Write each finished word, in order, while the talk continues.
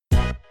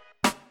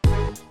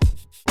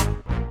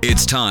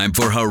It's time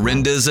for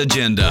Horrenda's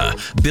Agenda,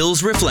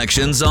 Bill's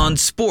reflections on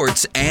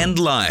sports and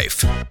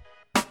life.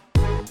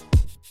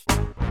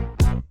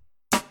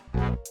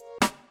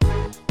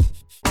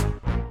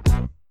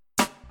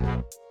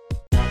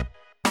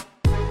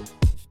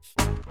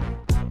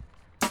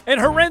 And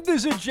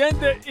Horrenda's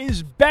Agenda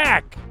is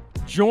back,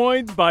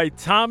 joined by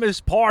Thomas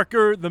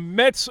Parker. The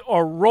Mets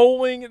are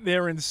rolling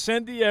their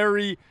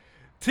incendiary.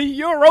 T,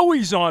 you're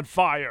always on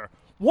fire.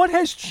 What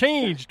has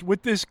changed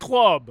with this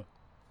club?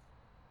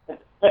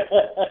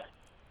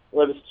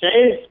 What has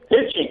changed?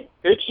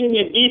 Pitching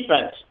and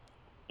defense,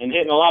 and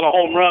hitting a lot of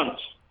home runs.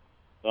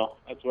 So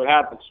that's what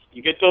happens.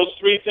 You get those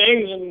three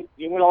things, and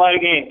you win a lot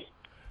of games.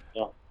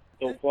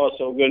 So far,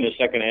 so good in the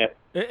second half.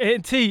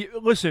 And T,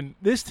 listen,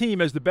 this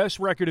team has the best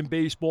record in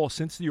baseball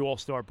since the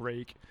All-Star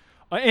break.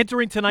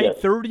 Entering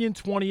tonight,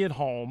 30-20 at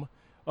home.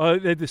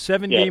 They had the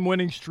 7-game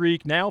winning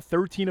streak. Now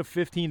 13 of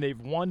 15. They've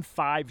won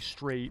 5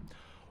 straight.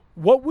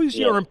 What was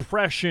your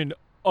impression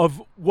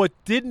of what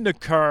didn't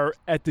occur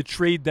at the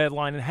trade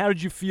deadline, and how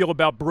did you feel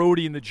about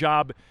Brody and the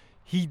job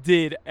he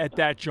did at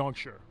that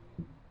juncture?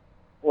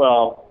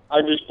 Well,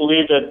 I just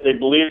believe that they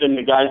believed in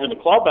the guys in the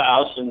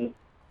clubhouse, and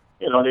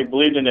they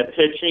believed in their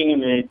pitching,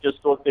 and they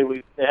just thought they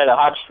had a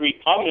hot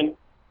streak coming.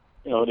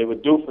 They were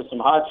due for some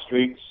hot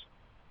streaks,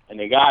 and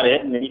they got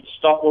it, and he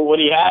stuck with what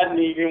he had, and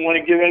he didn't want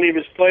to give any of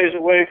his players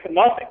away for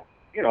nothing.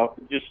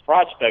 Just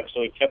prospects.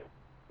 So he kept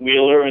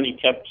Wheeler, and he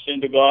kept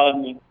Syndergaard,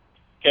 and he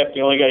kept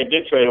the only guy he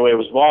did trade away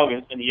was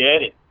Vargas, and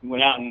he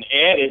went out and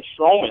added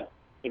Stroman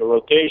to the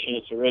rotation.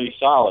 It's already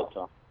solid,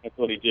 so that's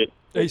what he did.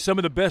 Hey, some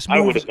of the best moves.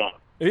 I would have done.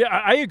 Yeah,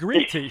 I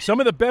agree, T. Some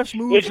of the best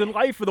moves in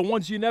life are the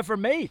ones you never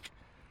make.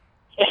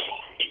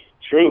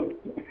 True.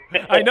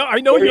 I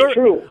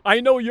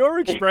know your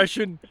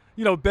expression.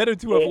 Better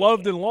to have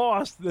loved and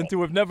lost than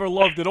to have never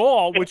loved at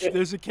all. Which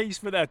there's a case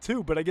for that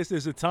too. But I guess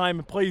there's a time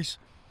and place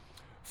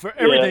for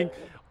everything.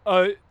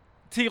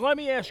 T, let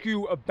me ask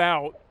you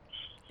about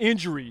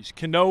injuries.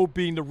 Cano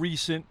being the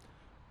recent.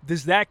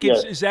 Is that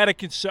a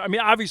concern? I mean,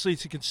 obviously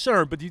it's a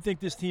concern, but do you think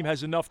this team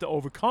has enough to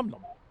overcome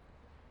them?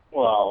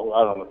 Well,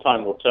 I don't know.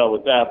 Time will tell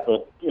with that.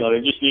 But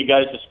they just need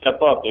guys to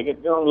step up. They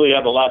don't really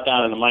have a lot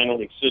down in the minor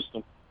league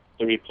system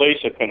to replace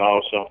a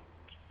Cano, so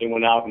they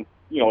went out and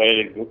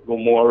added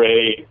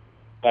Gomorrah,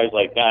 guys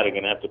like that are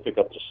going to have to pick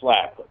up the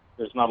slack. But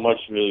there's not much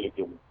really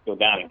to go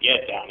down and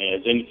get down there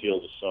as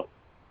infielders, so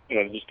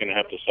they're just going to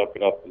have to suck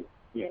it up and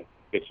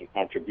get some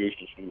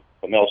contributions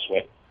from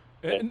elsewhere.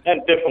 And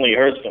that definitely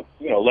hurts them.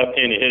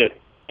 Left-handed hitter,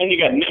 and you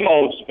got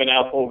Nimmo who's been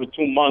out for over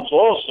 2 months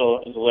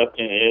also as a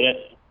left-handed hitter,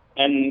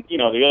 and the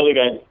other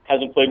guy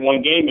hasn't played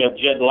one game yet,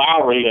 Jed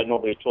Lowry, that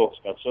nobody talks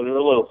about. So they're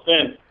a little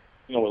thin,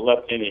 with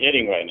left-handed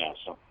hitting right now.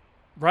 So.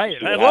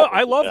 Right.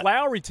 I love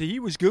Lowry, too. He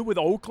was good with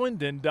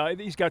Oakland, and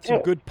he's got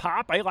some good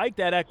pop. I like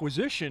that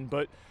acquisition,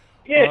 but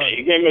you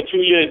gave him a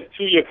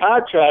two-year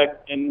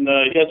contract, and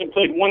he hasn't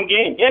played one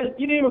game. He didn't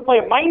even play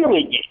a minor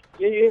league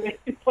game.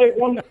 He played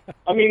one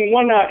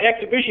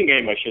exhibition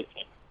game, I should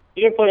say.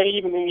 He didn't play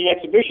even in the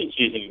exhibition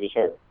season. He was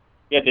hurt.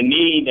 He had the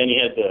knee, then he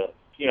had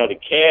the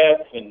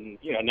calf, and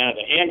now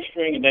the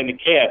hamstring, and then the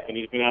calf, and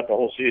he's been out the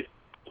whole season.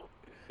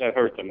 That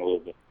hurt him a little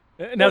bit.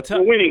 Now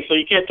we're winning, so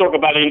you can't talk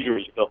about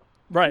injuries, Bill.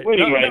 Right.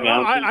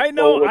 Now. I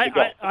know.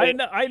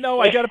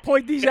 I got to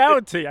point these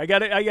out to you. I got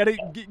to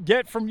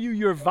get from you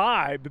your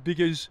vibe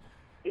because,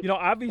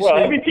 obviously.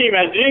 Well, every team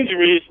has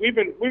injuries. We've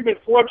been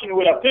fortunate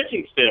with our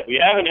pitching staff. We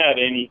haven't had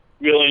any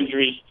real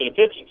injuries to the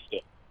pitching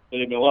staff. So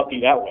they've been lucky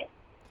that way.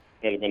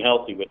 They've been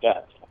healthy with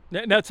that.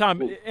 Now,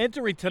 Tom,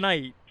 entering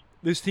tonight,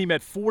 this team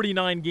had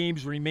 49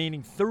 games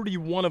remaining,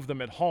 31 of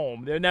them at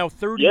home. They're now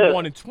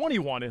 31 and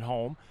 21 at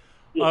home.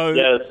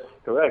 Yes,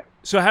 correct.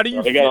 So how do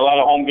you? They got a lot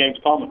of home games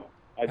coming.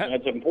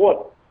 That's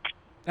important.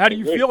 How do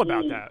you feel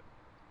about that?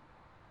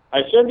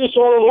 I said this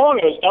all along.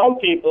 I was telling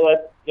people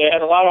that they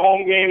had a lot of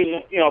home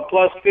games,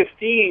 plus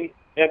 15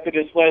 after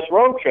this last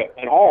road trip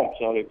at home.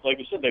 So, like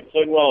you said, they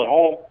played well at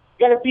home.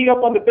 You got to beat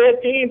up on the bad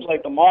teams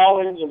like the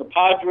Marlins and the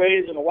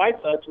Padres and the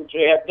White Sox, which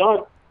they have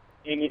done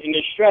in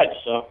this stretch.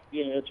 So,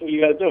 that's what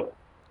you got to do.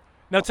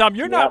 Now, Tom,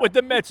 you're not with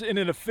the Mets in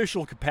an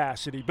official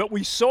capacity, but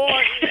we saw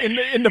in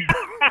the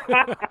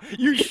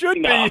you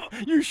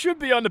should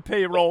be on the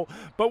payroll,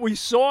 but we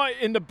saw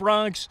in the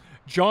Bronx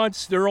John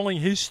Sterling,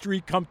 his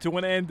streak come to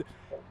an end.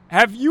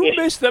 Have you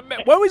missed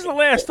when was the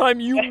last time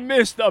you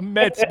missed a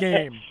Mets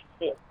game?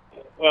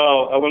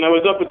 Well, when I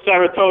was up at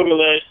Saratoga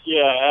last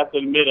year, I have to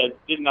admit I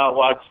did not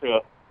watch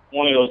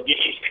one of those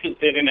games because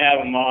they didn't have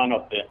them on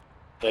up there.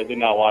 So I did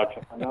not watch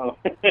them. I know.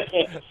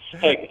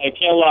 I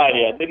can't lie to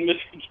you. I didn't miss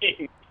a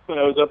game when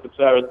I was up at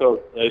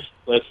Saratoga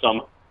last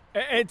summer.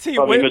 And T,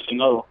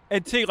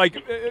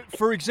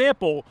 for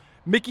example,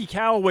 Mickey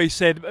Callaway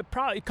said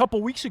probably a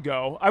couple weeks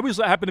ago, I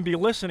happened to be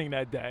listening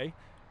that day,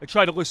 I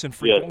try to listen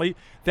frequently,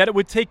 that it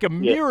would take a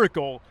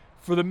miracle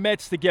for the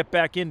Mets to get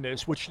back in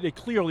this, which they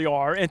clearly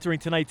are, entering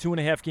tonight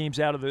 2.5 games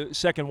out of the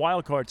second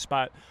wild card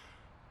spot.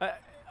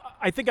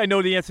 I think I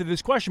know the answer to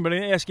this question, but I'm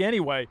going to ask you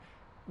anyway.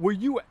 Were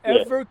you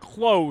ever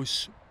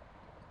close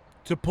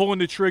to pulling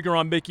the trigger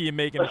on Mickey and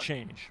making a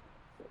change?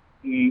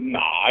 No,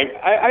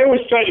 I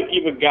always try to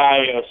give a guy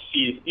a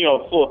season,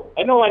 full.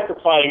 I don't like to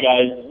fire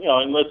guys,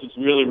 unless it's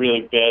really,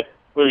 really bad,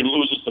 where he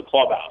loses the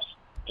clubhouse.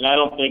 And I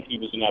don't think he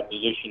was in that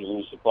position to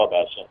lose the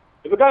clubhouse. So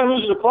if a guy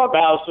loses the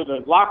clubhouse or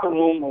the locker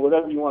room or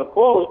whatever you want to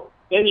call it,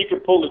 then you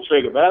could pull the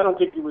trigger. But I don't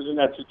think he was in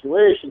that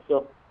situation,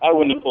 so I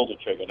wouldn't have pulled the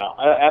trigger. Now,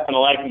 I happen to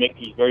like Mick.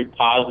 He's very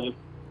positive.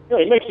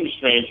 He makes some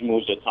strange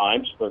moves at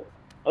times, but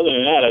other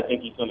than that, I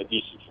think he's done a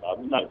decent job.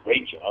 He's not a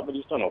great job, but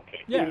he's done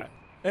okay. Yeah.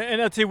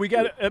 And I'll tell you, we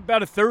got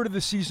about a third of the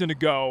season to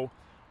go,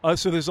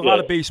 so there's a lot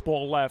of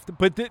baseball left.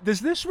 But does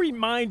this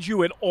remind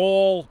you at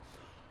all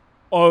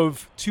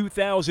of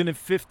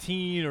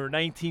 2015 or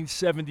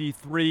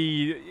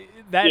 1973,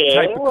 that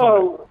type of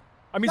comeback?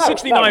 I mean,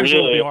 69 was a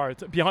little hard,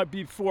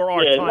 before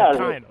our time,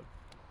 kind of.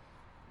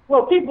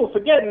 Well, people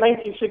forget in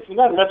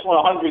 1969, Mets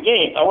won 100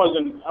 games. I was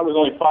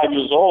only 5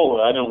 years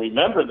old. I don't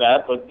remember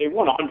that, but they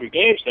won 100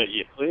 games that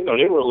year.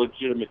 They were a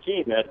legitimate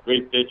team. They had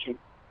great pitching.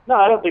 No,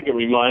 I don't think it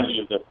reminds me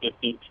of the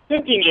 15.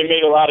 15, they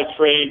made a lot of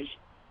trades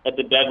at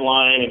the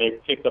deadline, and they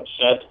picked up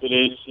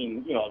Cespedes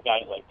and,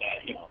 guys like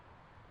that,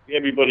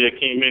 Everybody that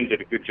came in did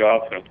a good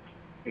job for them.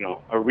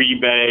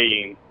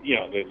 Uribe and,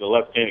 the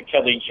left-hander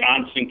Kelly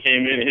Johnson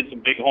came in and hit some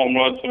big home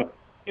runs. So,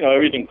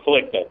 everything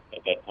clicked at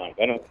that time.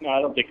 I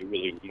don't think it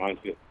really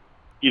reminds me of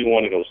either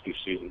one of those two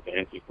seasons, to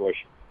answer your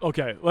question.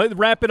 Okay, let's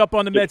wrap it up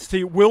on the Mets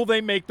team. Will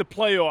they make the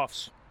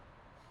playoffs?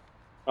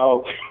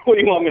 Oh, what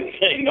do you want me to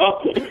say? No?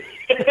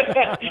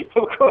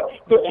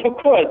 Of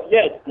course,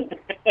 yes.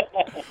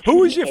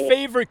 Who is your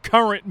favorite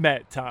current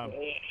Met, Tom?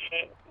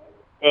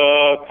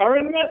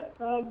 Current Met?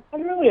 I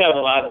really have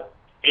a lot of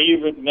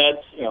favorite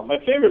Mets. My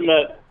favorite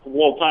Met of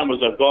all time was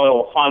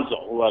Doyle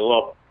Alfonso, who I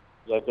love.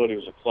 I thought he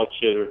was a clutch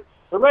hitter.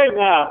 But right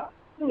now,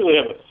 I don't really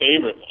have a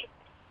favorite Met.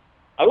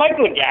 I like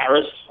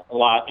Lagares a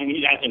lot, and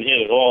he hasn't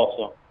hit at all.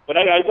 So, but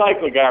I like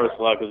Lagares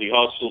a lot because he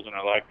hustles, and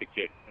I like the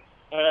kid.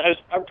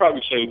 I'd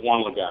probably say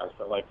Juan Lagares.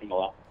 I like him a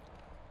lot.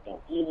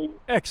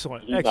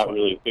 Excellent. He's not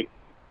really a big.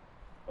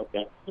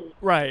 Okay.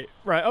 Right.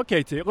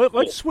 Okay, T.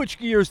 Let's switch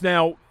gears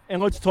now,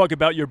 and let's talk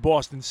about your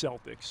Boston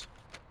Celtics.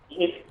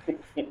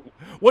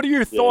 What are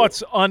your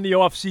thoughts on the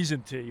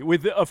offseason, T?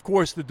 With, of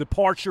course, the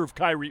departure of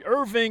Kyrie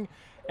Irving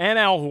and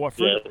Al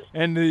Horford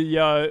and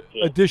the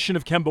addition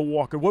of Kemba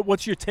Walker.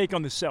 What's your take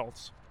on the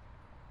Celts?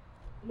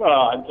 Well,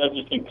 I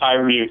just think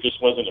Kyrie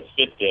just wasn't a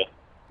fit there. It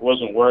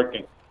wasn't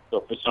working. So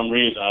for some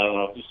reason, I don't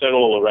know. He said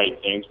all the right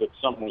things, but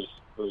something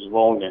was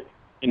wrong there.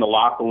 In the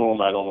locker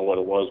room, I don't know what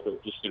it was, but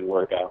it just didn't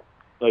work out.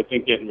 So I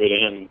think getting rid of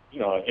him,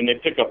 and they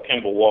pick up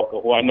Kemba Walker,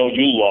 who I know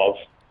you love.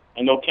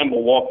 I know Kemba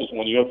Walker is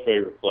one of your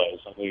favorite players.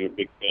 I know you're a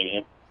big fan of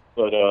him.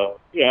 But, I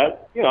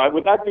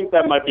think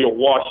that might be a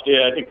wash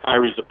there. I think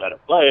Kyrie's a better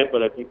player,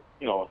 but I think,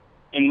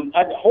 and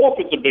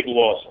Horford's a big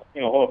loss.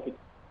 Horford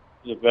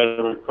is a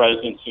veteran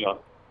presence,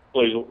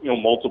 plays,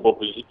 multiple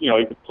positions.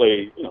 He could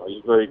play,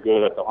 he's very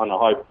good on the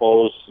high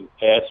post and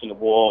passing the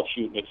ball,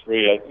 shooting it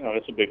free.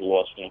 It's a big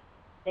loss for him.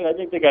 And I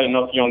think they got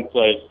enough young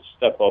players to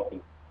step up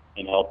and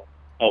help.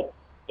 So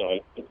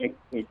I think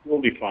we'll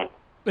be fine.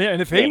 Yeah,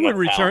 and if Hayward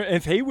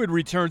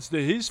returns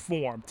to his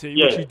form,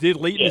 which he did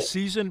late in the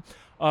season,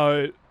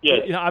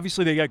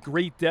 obviously they got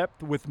great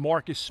depth with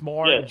Marcus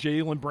Smart and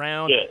Jaylen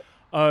Brown,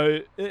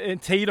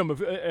 and Tatum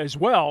as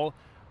well.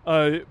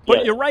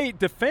 But you're right,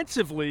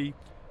 defensively,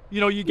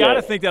 you got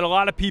to think that a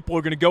lot of people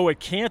are going to go at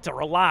Kanter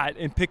a lot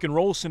in pick and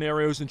roll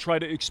scenarios and try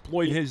to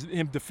exploit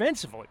him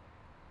defensively.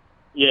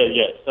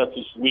 Yes, that's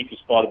his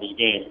weakest part of his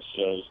game, is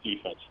his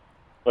defense.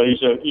 But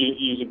he's a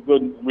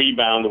good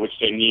rebounder, which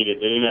they needed.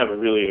 They didn't have a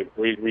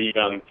great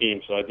rebounding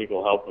team, so I think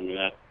it'll help them in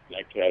that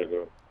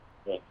category.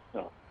 But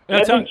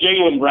I think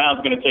Jaylen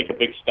Brown's going to take a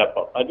big step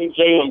up. I think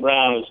Jaylen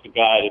Brown is the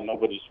guy that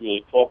nobody's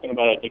really talking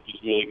about. I think he's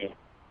really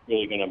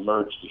going to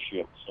emerge this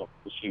year. So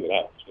we'll see what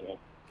happens.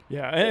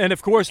 Yeah, and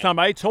of course, Tom,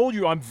 I told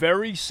you I'm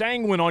very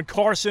sanguine on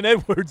Carson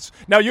Edwards.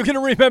 Now, you're going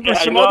to remember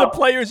some other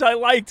players I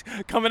liked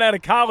coming out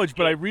of college,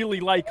 but I really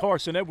like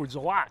Carson Edwards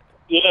a lot.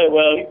 Yeah,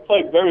 well, he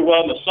played very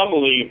well in the Summer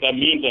League, if that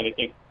means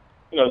anything.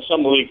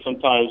 Summer League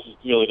sometimes it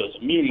really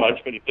doesn't mean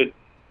much, but he did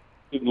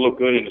look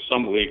good in the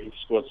Summer League. He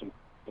scored some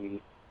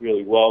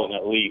really well in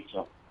that league.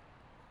 So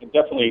he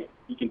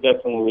can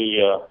definitely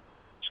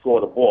score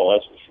the ball,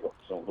 that's for sure.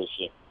 So we'll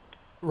see.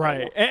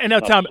 Right. And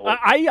now, Tom,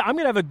 I'm going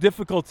to have a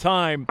difficult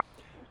time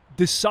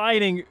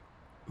deciding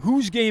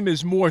whose game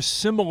is more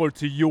similar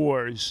to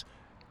yours,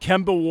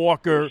 Kemba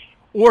Walker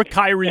or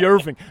Kyrie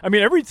Irving. I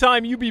mean, every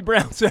time UB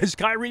Brown says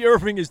Kyrie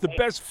Irving is the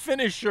best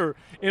finisher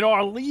in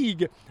our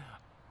league,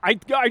 I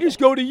just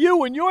go to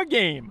you and your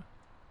game.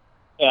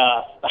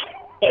 Nobody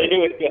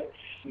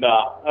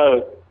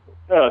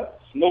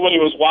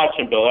was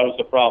watching, Bill. That was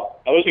the problem.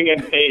 I wasn't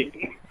getting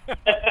paid.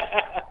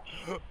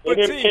 They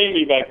didn't pay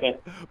me back then.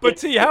 But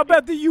T, how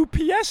about the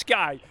UPS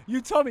guy?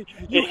 You told me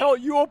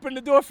you opened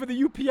the door for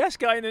the UPS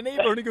guy in the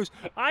neighborhood. He goes,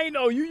 "I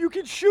know you. You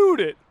can shoot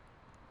it."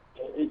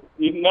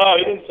 No,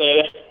 he didn't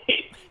say that.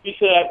 He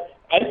said,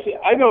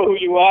 "I know who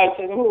you are." I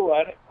said, "Who?"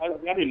 I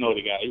didn't know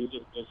the guy. He was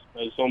just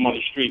home on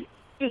the street.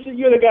 This is,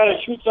 you're the guy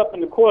that shoots up in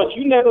the course.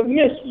 You never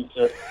miss, he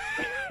said.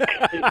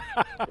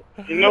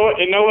 You know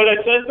what I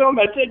said to him?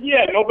 I said,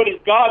 yeah, nobody's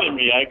guarding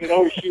me. I can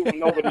always shoot when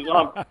nobody's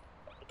on me.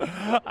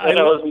 That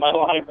was my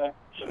line back.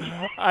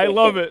 I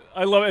love it.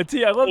 I love it.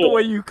 T, I love the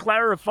way you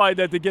clarified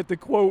that to get the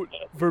quote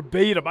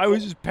verbatim. I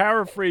was just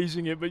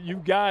paraphrasing it, but you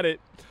got it.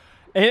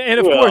 And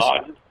of course,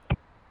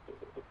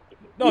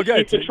 no, we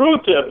speak the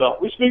truth here, Bill.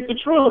 We speak the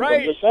truth. Right.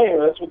 I'm just saying.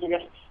 That's what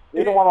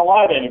we don't want to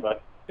lie to anybody.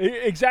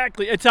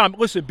 Exactly. And Tom,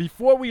 listen,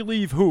 before we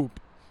leave Hoop,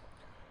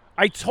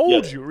 I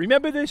told you,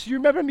 remember this? You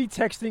remember me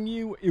texting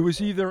you? It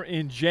was either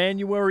in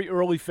January,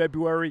 early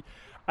February.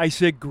 I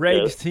said,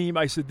 Greg's team.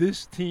 I said,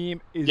 this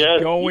team is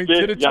going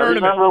to the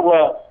tournament. I remember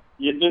well.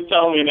 You did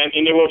tell me that,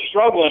 and they were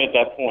struggling at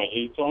that point.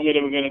 You told me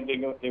they were going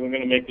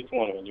to make the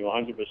tournament. You're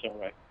 100%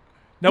 right.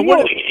 Now, you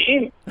know the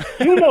game.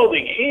 You know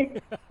the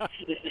game.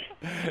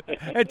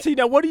 And T,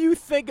 now what do you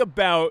think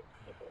about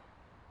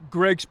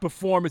Greg's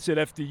performance at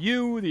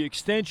FDU, the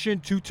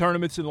extension, 2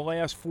 tournaments in the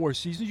last 4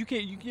 seasons?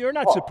 You're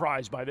not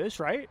surprised by this,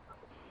 right?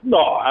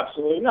 No,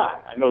 absolutely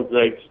not. I know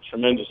Greg's a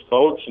tremendous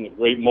coach and a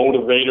great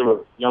motivator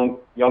of young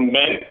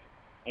men.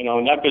 You know,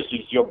 not because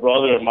he's your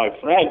brother or my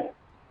friend,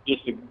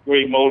 just a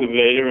great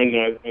motivator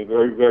and a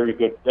very, very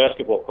good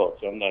basketball coach.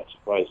 I'm not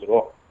surprised at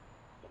all.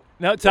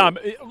 Now, Tom,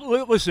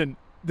 listen,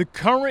 the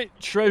current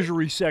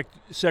Treasury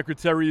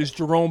Secretary is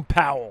Jerome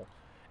Powell,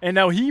 and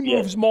now he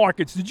moves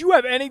markets. Did you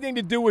have anything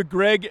to do with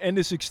Greg and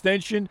this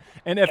extension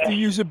and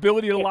FDU's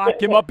ability to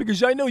lock him up?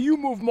 Because I know you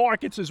move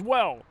markets as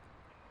well.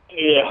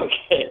 Yeah,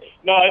 okay.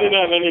 No, I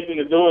didn't have anything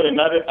to do with it.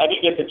 I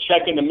didn't get the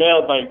check in the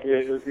mail. Like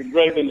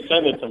Greg didn't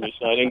send it to me,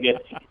 so I didn't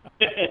get.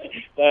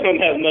 I don't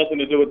have nothing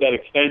to do with that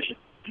extension.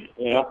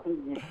 You know.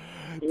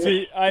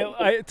 See,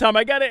 Tom,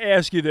 I got to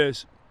ask you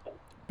this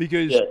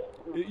because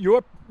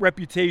your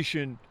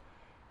reputation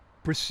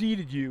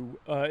preceded you.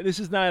 This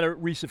is not a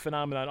recent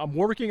phenomenon. I'm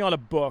working on a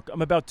book.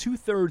 I'm about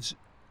 2/3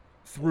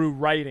 through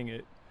writing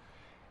it.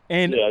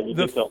 And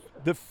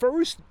the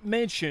first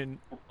mention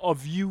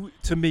of you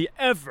to me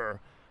ever,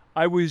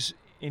 I was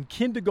in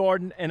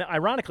kindergarten, and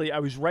ironically, I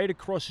was right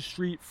across the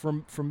street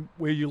from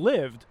where you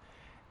lived.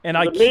 And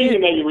it's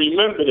amazing that you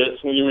remember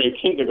this when you were in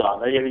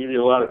kindergarten. I got to give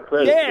you a lot of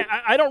credit. Yeah,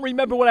 I don't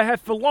remember what I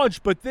had for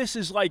lunch, but this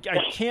is like,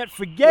 I can't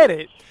forget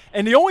it.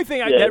 And the only thing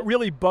that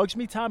really bugs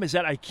me, Tom, is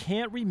that I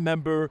can't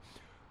remember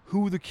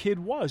who the kid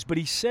was. But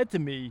he said to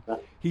me,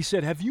 he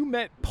said, have you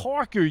met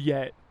Parker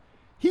yet?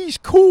 He's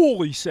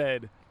cool, he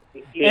said.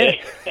 Yeah.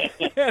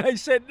 And I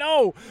said,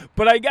 no,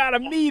 but I got to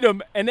meet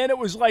him. And then it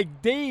was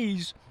like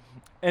days,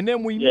 and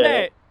then we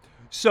met.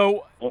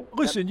 So,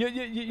 listen,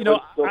 you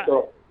know,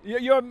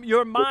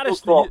 your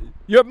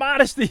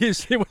modesty,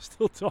 is we're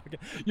still talking.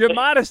 Your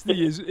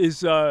modesty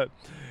is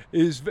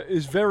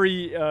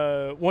very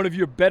one of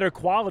your better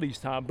qualities,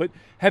 Tom. But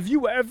have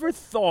you ever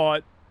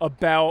thought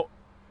about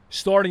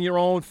starting your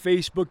own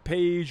Facebook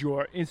page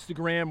or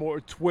Instagram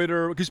or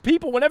Twitter? Because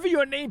people, whenever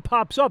your name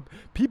pops up,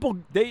 people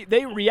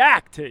they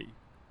react to you.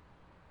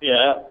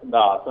 Yeah,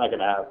 no, it's not going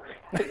to happen.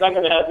 It's not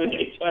going to happen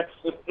anytime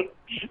soon.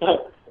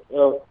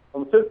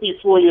 I'm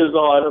 54 years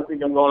old. I don't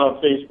think I'm going on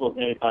Facebook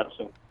anytime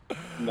soon.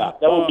 No,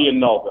 that would be a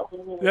no,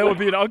 Bill. That would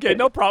be okay,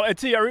 no problem. And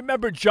see, I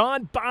remember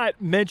John Bott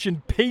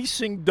mentioned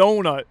Pacing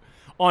Donut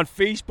on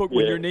Facebook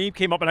when your name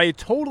came up, and I had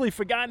totally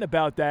forgotten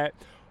about that.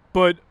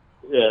 But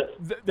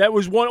that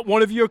was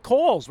one of your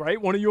calls,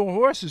 right? One of your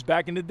horses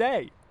back in the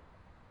day.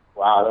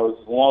 Wow, that was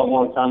a long,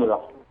 long time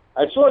ago.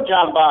 I saw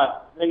John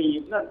Bott. I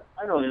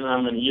don't remember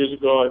how many years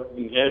ago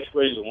in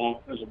Ashways. It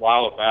was a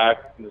while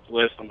back. And it's the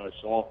last time I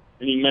saw him.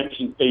 And he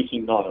mentioned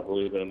Pacing Donut,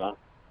 believe it or not.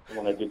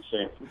 When I did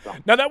say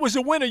him. Now that was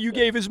a winner you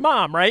gave his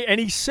mom, right? And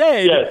he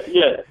said,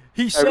 yes.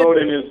 He said, I wrote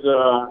in his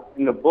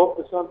in the book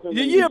or something.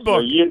 The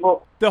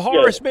yearbook, the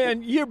Horace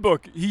Mann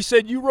yearbook. He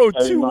said you wrote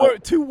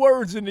two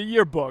words in the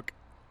yearbook.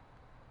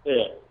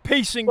 Yeah,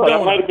 Pacing Donut.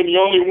 That might have been the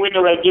only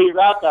winner I gave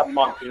out that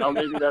month. You know,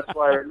 maybe that's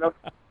why I remember.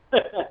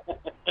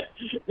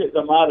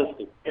 The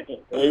modesty.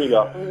 There you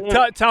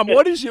go. Tom,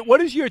 what is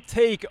your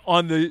take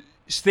on the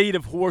state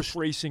of horse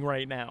racing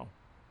right now?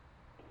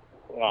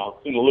 Well,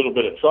 it's in a little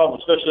bit of trouble,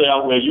 especially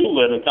out where you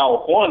live in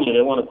California.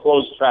 They want to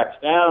close tracks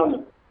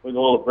down with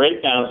all the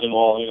breakdowns and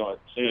all, at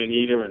Santa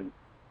Anita and,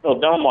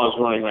 Belmont's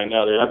running right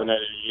now. They haven't had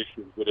any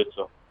issues with it.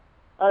 So,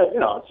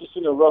 it's just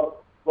in a rough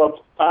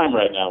time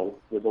right now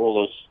with all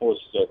those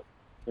horses that,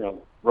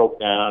 broke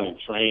down and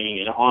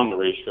training and on the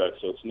racetrack.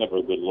 So it's never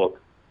a good look.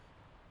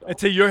 So, and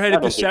so you're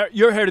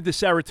headed to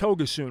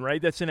Saratoga soon, right?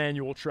 That's an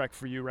annual trek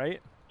for you, right?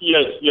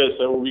 Yes.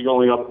 I will be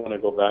going up when I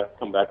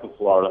come back from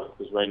Florida,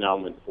 because right now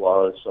I'm in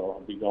Florida, so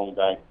I'll be going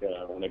back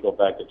when I go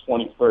back the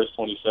 21st,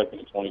 22nd,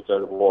 and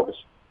 23rd of August.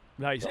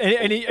 Nice. So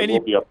any we'll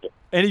be up there.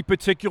 Any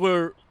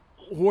particular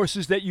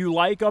horses that you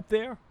like up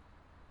there?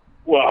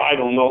 Well, I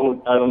don't know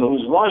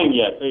who's running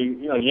yet.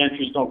 The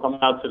entries don't come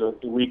out to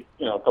the week,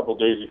 a couple of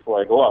days before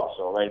I go up.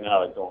 So right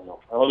now I don't know.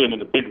 Other than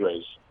the big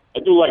race, I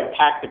do like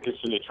Tacticus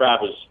and the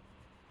Travers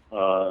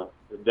the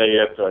day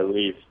after I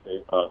leave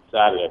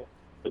Saturday.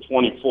 The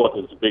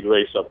 24th is the big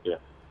race up there.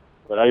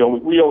 But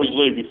we always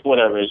leave before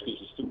that race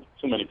because there's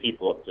too many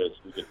people up there,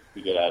 so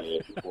we get out of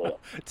there before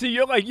that. See,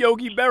 you're like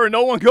Yogi Berra.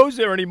 No one goes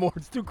there anymore.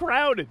 It's too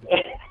crowded.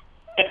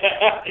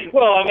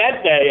 Well, on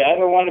that day, I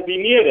don't want to be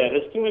near there.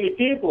 There's too many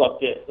people up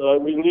there. So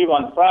we leave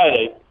on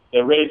Friday.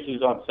 The race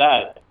is on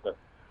Saturday. But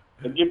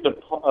to give the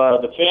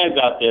fans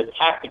out there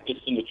Tacticus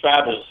and the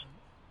Travers,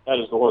 that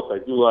is the horse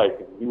I do like,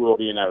 and we will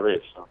be in that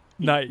race. So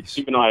nice.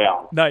 Keep an eye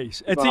out.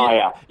 Nice. Keep an eye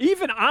out.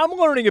 Even I'm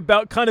learning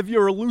about kind of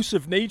your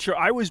elusive nature.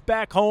 I was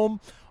back home.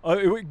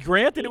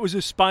 Granted, it was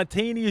a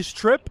spontaneous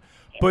trip,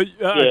 but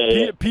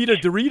Peter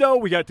Dorito,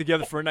 we got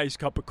together for a nice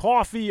cup of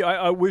coffee.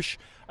 I wish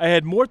I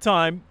had more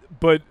time,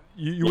 but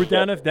you were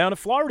down in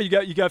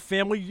Florida. You got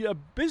family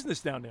business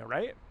down there,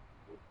 right?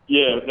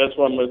 Yeah, that's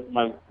why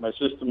my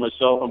sister,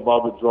 myself, and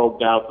Bubba drove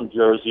down from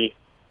Jersey,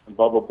 and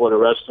Bubba bought a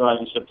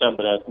restaurant in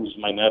September. That was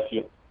my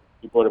nephew.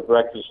 He bought a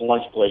breakfast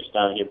lunch place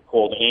down here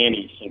called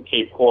Annie's in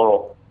Cape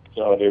Coral.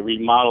 So they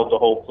remodeled the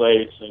whole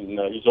place, and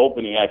he's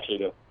opening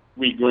actually.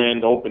 The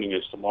grand opening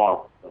is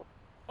tomorrow. So.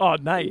 Oh,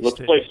 nice.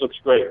 The place looks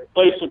great.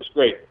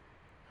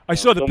 I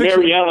saw the picture.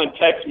 Mary Ellen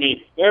texted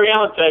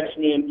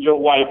me, and your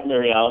wife,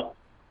 Mary Ellen,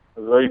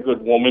 a very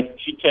good woman.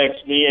 She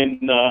texted me,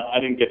 and I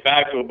didn't get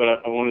back to her, but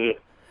I wanted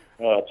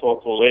to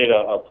talk to her later.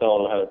 I'll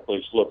tell her how the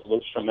place looks. It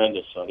looks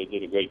tremendous. So they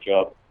did a great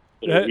job.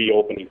 It'll be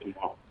opening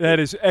tomorrow. That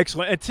is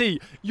excellent. And T,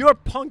 your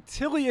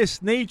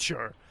punctilious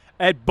nature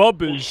at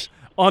Bubba's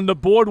on the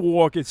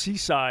boardwalk at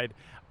Seaside.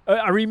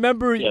 I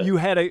remember you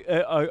had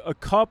a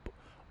cup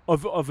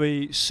of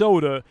a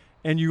soda,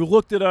 and you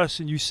looked at us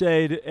and you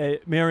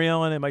said, Mary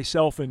Ellen and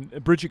myself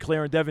and Bridget,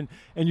 Claire, and Devin,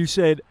 and you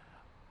said,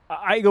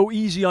 I go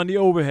easy on the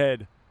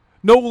overhead.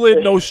 No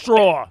lid, no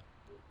straw.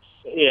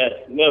 Yeah,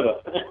 never.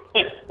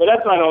 But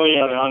that's not only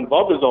on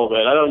Bubba's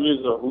overhead. I don't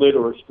use a lid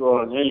or a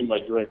straw on any of my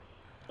drinks.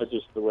 That's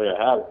just the way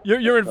I have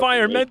it. You're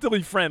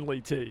environmentally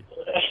friendly, T.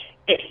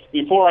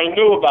 Before I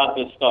knew about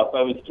this stuff,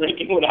 I was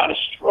drinking without a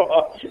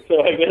straw.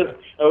 So I guess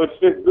I would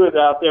fit good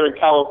out there in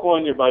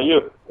California by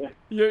you.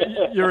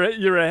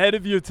 You're ahead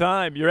of your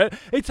time.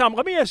 Hey, Tom,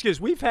 let me ask you this.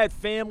 We've had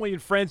family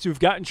and friends who've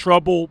gotten in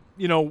trouble,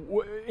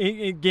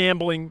 in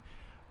gambling.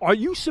 Are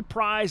you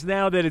surprised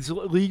now that it's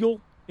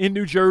legal in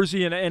New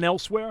Jersey and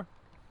elsewhere?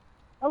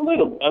 A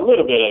little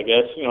bit, I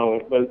guess,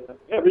 but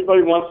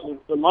everybody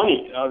wants the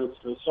money.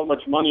 There's so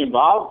much money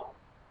involved.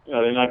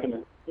 They're not going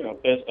to,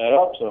 pass that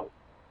up. So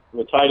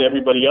we're tired of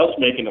everybody else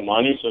making the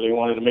money, so they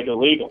wanted to make it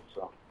legal.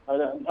 So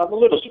I'm a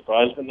little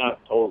surprised, but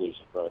not totally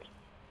surprised.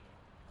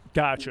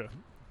 Gotcha.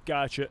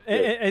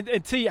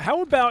 And T,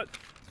 how about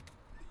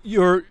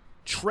your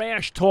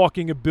trash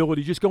talking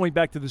ability? Just going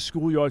back to the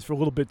schoolyards for a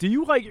little bit. Do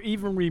you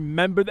even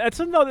remember? That's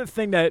another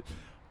thing that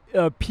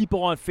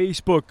people on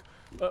Facebook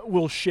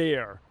will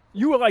share.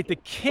 You were like the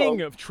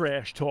king of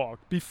trash talk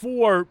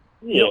before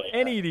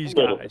any of these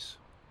guys.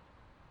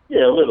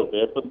 Yeah, a little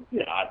bit, but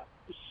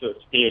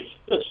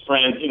just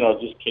friends,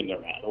 just kidding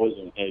around. It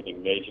wasn't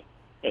anything major.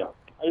 I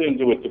didn't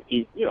do it to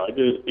people. I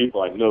did it to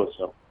people I know,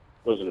 so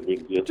it wasn't a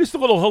big deal. Just a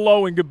little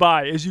hello and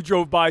goodbye as you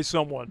drove by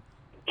someone.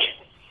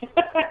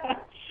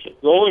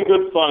 It's all in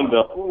good fun,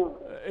 though.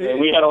 And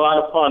we had a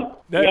lot of fun.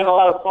 We had a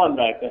lot of fun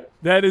back then.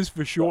 That is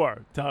for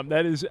sure, Tom.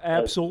 That is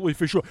absolutely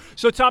for sure.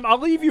 So, Tom, I'll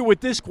leave you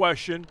with this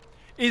question.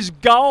 Is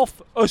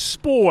golf a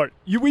sport?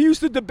 We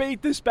used to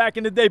debate this back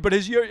in the day, but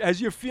has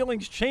your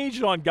feelings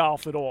changed on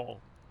golf at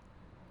all?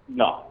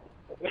 No.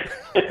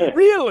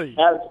 Really?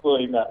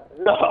 Absolutely not.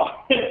 No.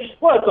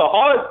 Well,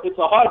 it's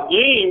a hard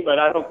game, but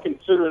I don't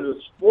consider it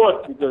a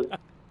sport because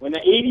when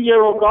an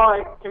 80-year-old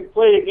guy can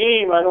play a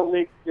game, I don't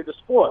make it a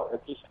sport.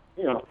 It's just,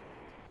 you're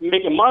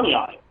making money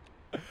on it.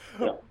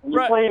 When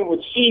you're playing with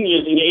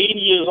seniors and you're 80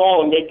 years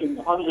old and making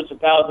hundreds of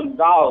thousands of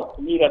dollars,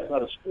 to me, that's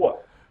not a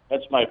sport.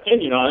 That's my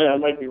opinion on it. I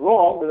might be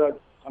wrong, but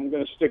I'm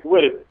going to stick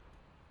with it.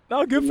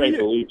 No, good for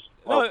you.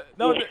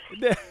 No,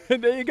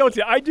 there you go.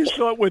 I just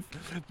thought with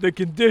the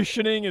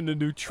conditioning and the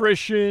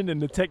nutrition and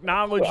the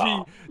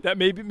technology that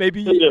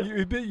maybe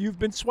you've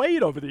been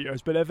swayed over the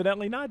years, but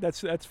evidently not.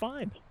 That's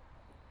fine.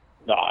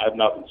 No, I have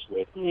nothing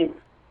swayed.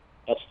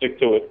 I'll stick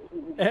to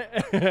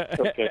it.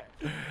 Okay.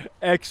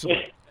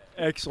 Excellent.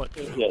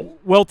 Yes.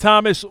 Well,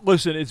 Thomas,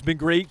 listen, it's been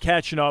great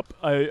catching up.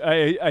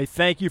 I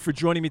thank you for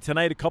joining me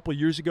tonight. A couple of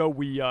years ago,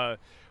 we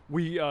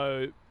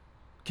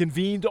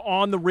convened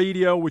on the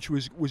radio, which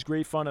was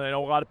great fun, and I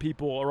know a lot of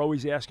people are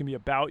always asking me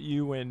about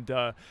you, and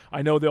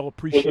I know they'll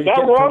appreciate it. Was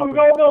that long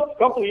ago, though? A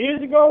couple of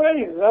years ago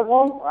already? Is that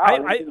long?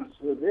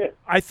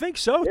 I think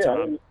so,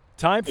 Tom.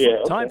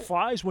 Time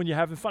flies when you're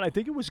having fun. I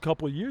think it was a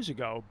couple of years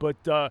ago, but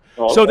so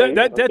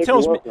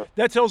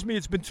that tells me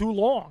it's been too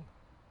long.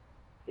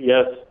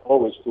 Yes,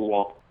 always too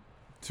long.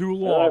 Too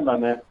long. All right, my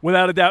man.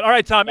 Without a doubt. All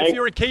right, Tom, if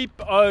you're in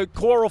Cape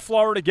Coral,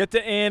 Florida, get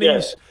to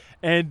Annie's.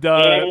 Yeah. And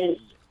Annie's,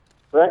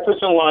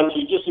 breakfast and lunch.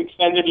 You just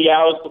extended the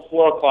hours to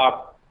 4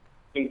 o'clock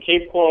in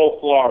Cape Coral,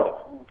 Florida.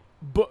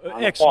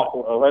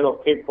 Excellent. Right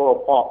off Cape Coral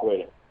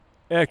Parkway.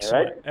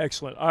 Excellent. All right?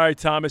 Excellent. All right,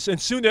 Thomas. And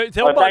soon, Thanks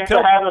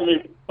for having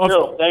me.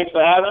 Bill, thanks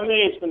for having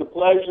me. It's been a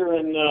pleasure,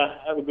 and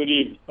have a good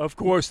evening. Of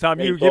course, Tom.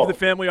 You give the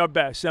family our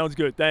best. Sounds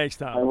good. Thanks,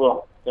 Tom. I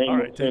will. Thank you. All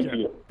right, take care.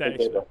 You.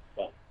 Thanks.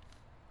 Bye.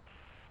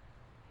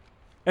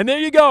 And there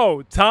you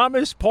go.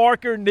 Thomas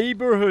Parker,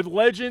 neighborhood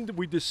legend.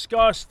 We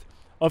discussed,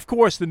 of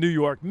course, the New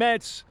York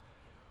Mets,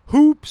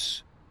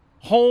 hoops,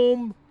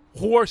 home,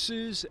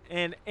 horses,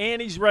 and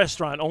Annie's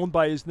Restaurant, owned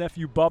by his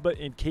nephew Bubba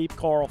in Cape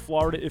Coral,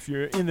 Florida. If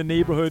you're in the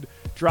neighborhood,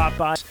 drop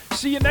by.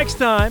 See you next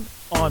time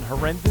on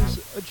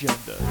Horrendous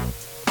Agenda.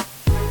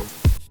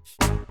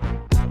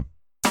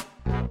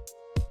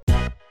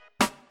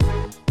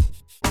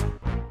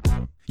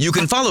 You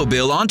can follow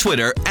Bill on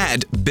Twitter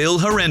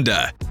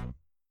 @BillHorrenda.